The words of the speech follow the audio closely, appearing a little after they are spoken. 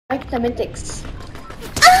Like the mythics.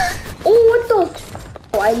 Oh, what the?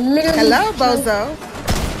 Oh, I literally. Hello, Bozo.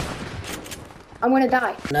 I'm gonna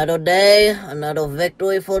die. Another day, another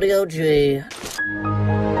victory for the OG.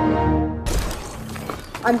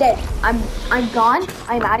 I'm dead. I'm gone.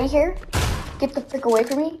 I'm out of here. Get the frick away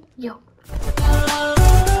from me. Yo.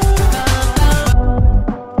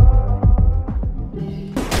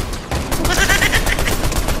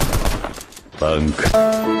 Bunk.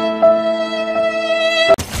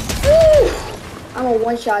 I'm a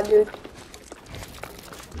one-shot, dude.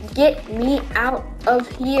 Get me out of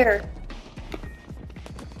here.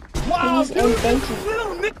 Please and thank you.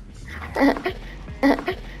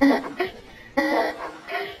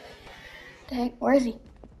 Dang, where is he?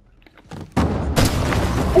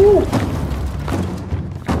 Ooh.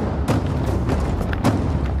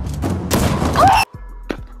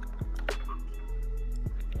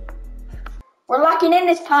 We're locking in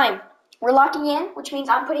this time. We're locking in, which means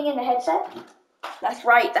I'm putting in the headset. That's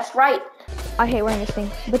right, that's right. I hate wearing this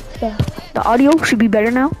thing, but the audio should be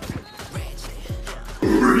better now.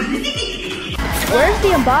 Where's the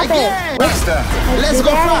Mbappe? Let's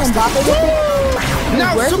go faster.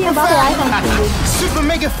 Where's the Mbappe icon? Super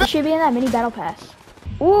mega It should be in that mini battle pass.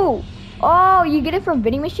 Ooh, oh, you get it from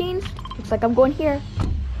vending machines? Looks like I'm going here.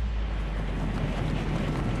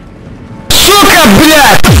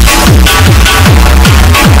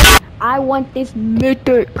 I want this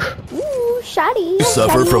mythic. Ooh, shoddy. You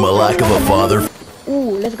suffer from a lack of a father.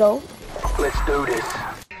 Ooh, let's go. Let's do this.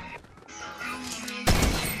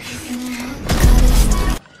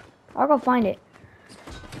 I'll go find it.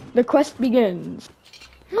 The quest begins.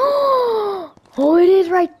 Oh, it is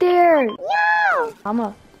right there. Yeah.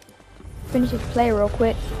 I'ma finish this play real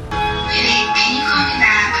quick. Can you call me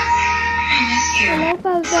back? I miss you.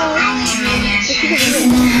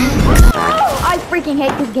 I freaking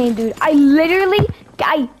hate this game, dude. I literally,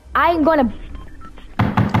 I'm gonna.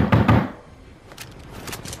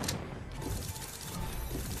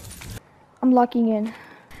 I'm locking in.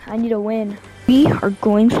 I need a win. We are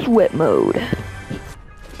going sweat mode.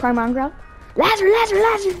 Prime on ground. Lazarus.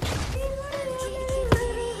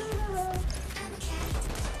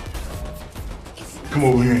 Come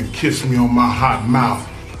over here and kiss me on my hot mouth.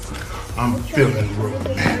 I'm feeling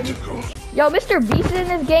romantical. Yo, Mr. Beast is in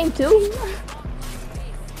this game too.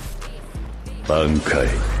 Bankai.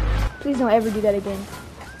 Please don't ever do that again.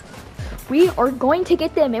 We are going to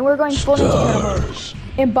get them, and we're going full Ninja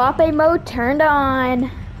mode. Mbappe mode turned on.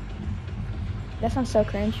 That sounds so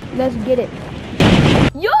cringe. Let's get it.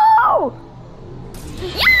 Yo!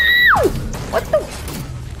 What the?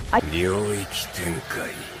 I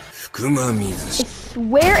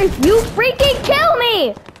swear if you freaking kill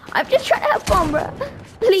me! I'm just trying to have fun, bro.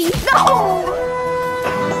 Please, no!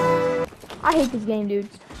 I hate this game, dude.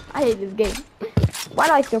 I hate this game. Why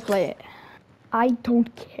do I still play it? I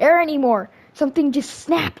don't care anymore. Something just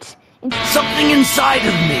snapped. Something inside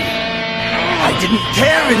of me. I didn't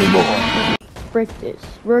care anymore. Frick this.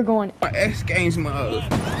 We're going. X Games mode.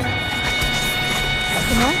 Come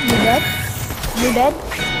on, you dead? You dead?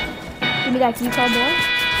 Give me that key card, boy.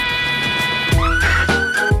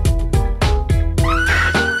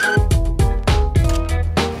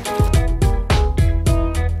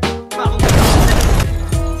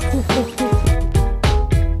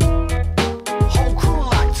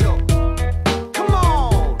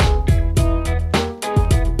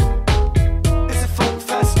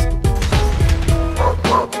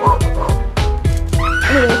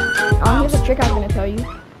 Here's a trick I was gonna tell you.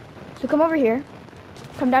 So come over here.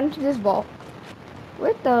 Come down into this vault.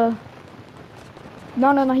 What the?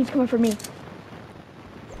 No, he's coming for me.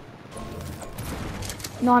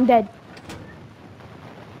 No, I'm dead.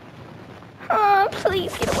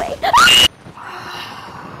 Please get away.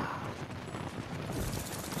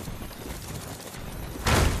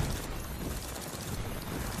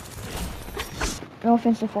 No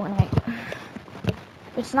offense to Fortnite.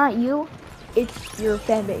 It's not you, it's your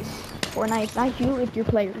fan base. Fortnite, it's not you, it's your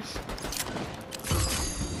players.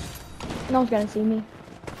 No one's gonna see me.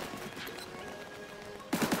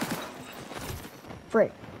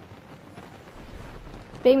 Frick.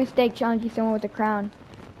 Big mistake challenging someone with a crown.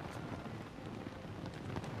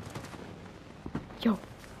 Yo.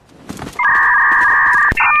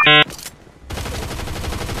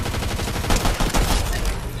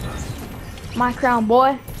 My crown,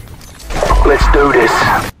 boy. Let's do this.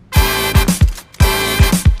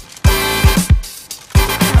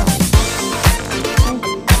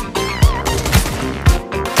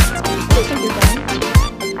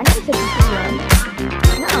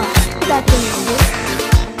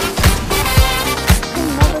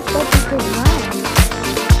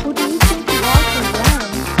 Who do you think you are for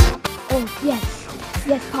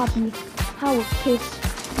Yes, Poppy. I will kiss.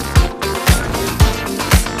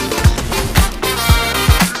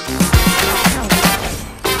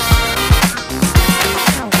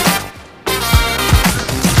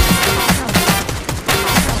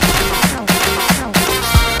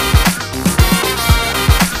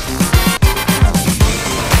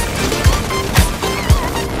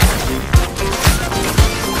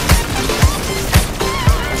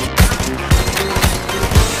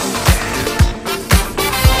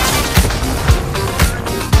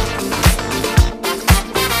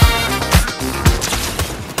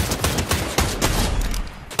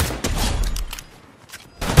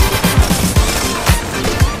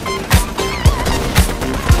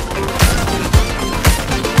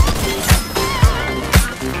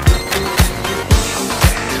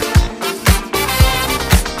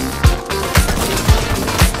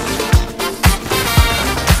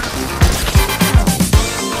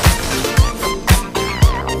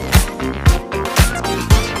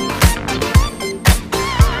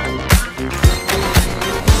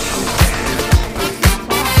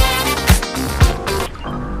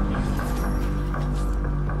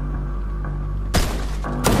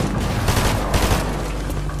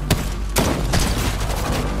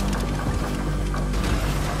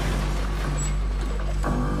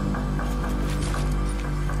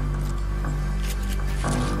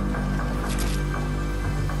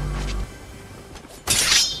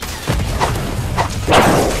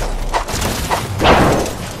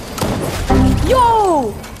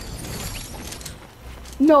 Yo!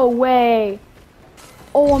 No way.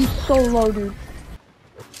 Oh, I'm so low, dude.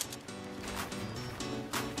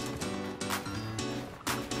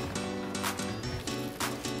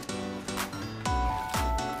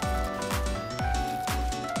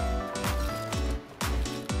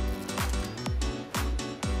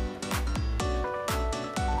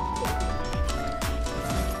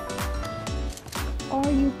 Are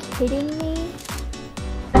you kidding me?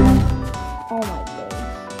 Oh my days.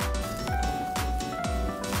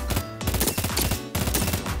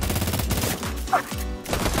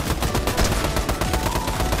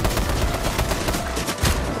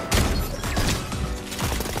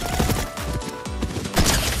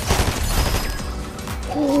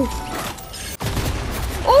 Oh.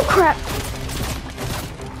 Oh crap!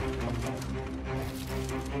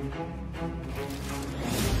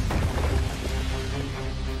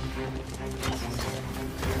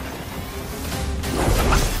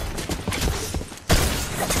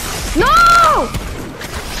 No!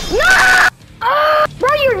 No! Bro,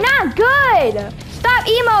 you're not good! Stop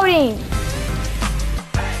emoting!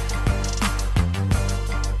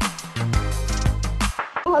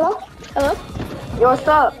 Hello? Hello? Yo, what's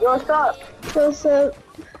up? Yo, what's up? What's up?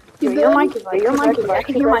 Yo, your mic is right. Your mic is right. I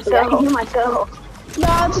can hear myself. I can hear myself.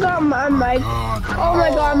 No, it's not my mic. Oh my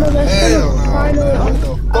god, my best friend is finally.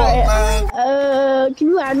 Alright. Can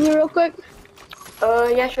you add me real quick?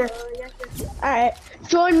 Yeah, sure. Alright.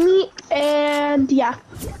 Join me and yeah.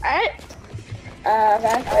 Alright?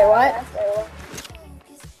 Okay. Wait, what?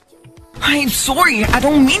 I'm sorry, I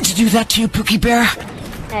don't mean to do that to you, Pookie Bear.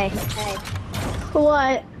 Hey,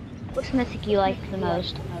 What? which mythic you like the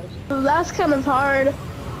most? That's kind of hard.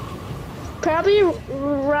 Probably, no,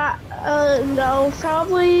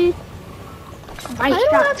 probably. I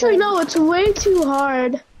don't actually know. It's way too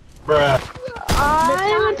hard. Bruh.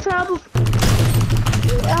 I would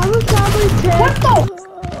probably pick. What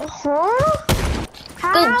the? Huh?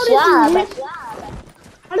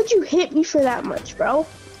 How did you hit me for that much, bro?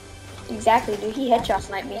 Exactly, dude. He headshot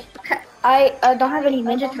sniped me. I don't have any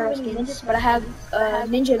Ninja Turtle skins, but I have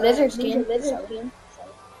Ninja Lizard skin. So,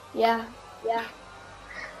 yeah.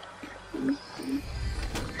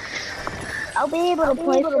 I'll be able to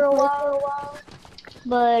play for a while,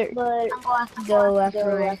 but I'm gonna have to go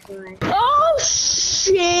after. Oh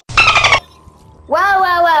shit!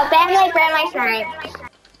 Whoa, family friendly snipe.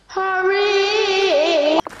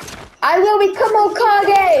 Hurry! I will become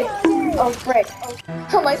Hokage! Oh, frick.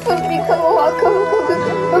 How am I supposed to become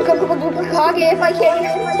Hokage if I can't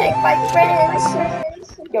even protect my friends?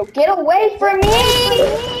 Yo, get away from me!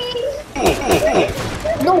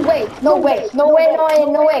 No way.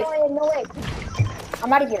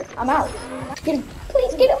 I'm out of here. I'm out. Get him.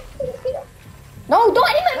 Please get him. No, don't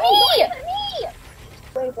aim at me!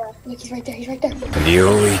 Look, he's right there. What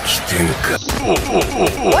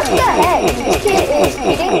the heck? This kid is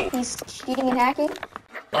cheating. He's cheating and hacking.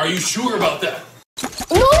 Are you sure about that?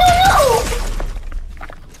 No!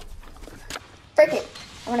 Frick it.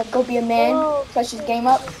 I'm gonna go be a man, clutch this game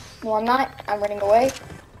up. No, I'm not. I'm running away.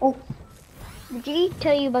 Oh. Did he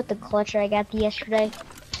tell you about the clutcher I got yesterday?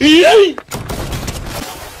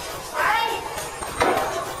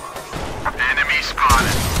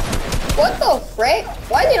 What the frick?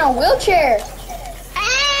 Why is he in a wheelchair?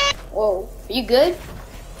 Whoa, are you good?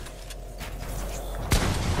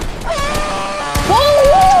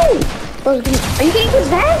 Whoa! Bro, are you getting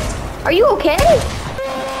possessed? Are you okay?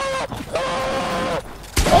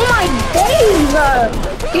 Oh my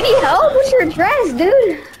days! You need help? What's your address,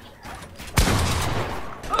 dude?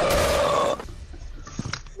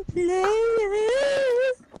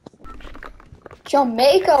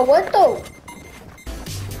 Jamaica, what the?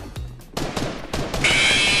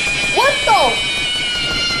 What the?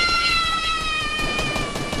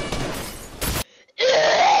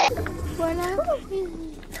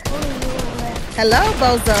 Hello,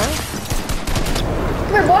 Bozo.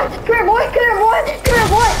 Come here, boy. Come here, boy. Come here, boy. Come here,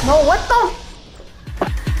 boy. No, what the